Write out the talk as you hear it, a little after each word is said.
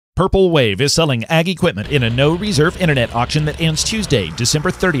Purple Wave is selling ag equipment in a no-reserve internet auction that ends Tuesday, December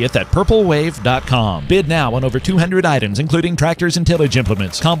 30th at purplewave.com. Bid now on over 200 items, including tractors and tillage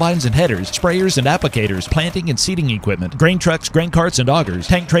implements, combines and headers, sprayers and applicators, planting and seeding equipment, grain trucks, grain carts and augers,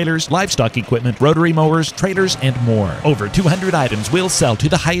 tank trailers, livestock equipment, rotary mowers, trailers, and more. Over 200 items will sell to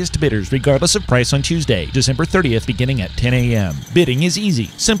the highest bidders regardless of price on Tuesday, December 30th, beginning at 10 a.m. Bidding is easy.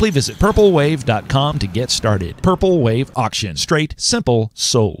 Simply visit purplewave.com to get started. Purple Wave Auction. Straight, simple,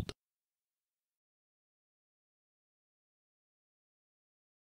 sold.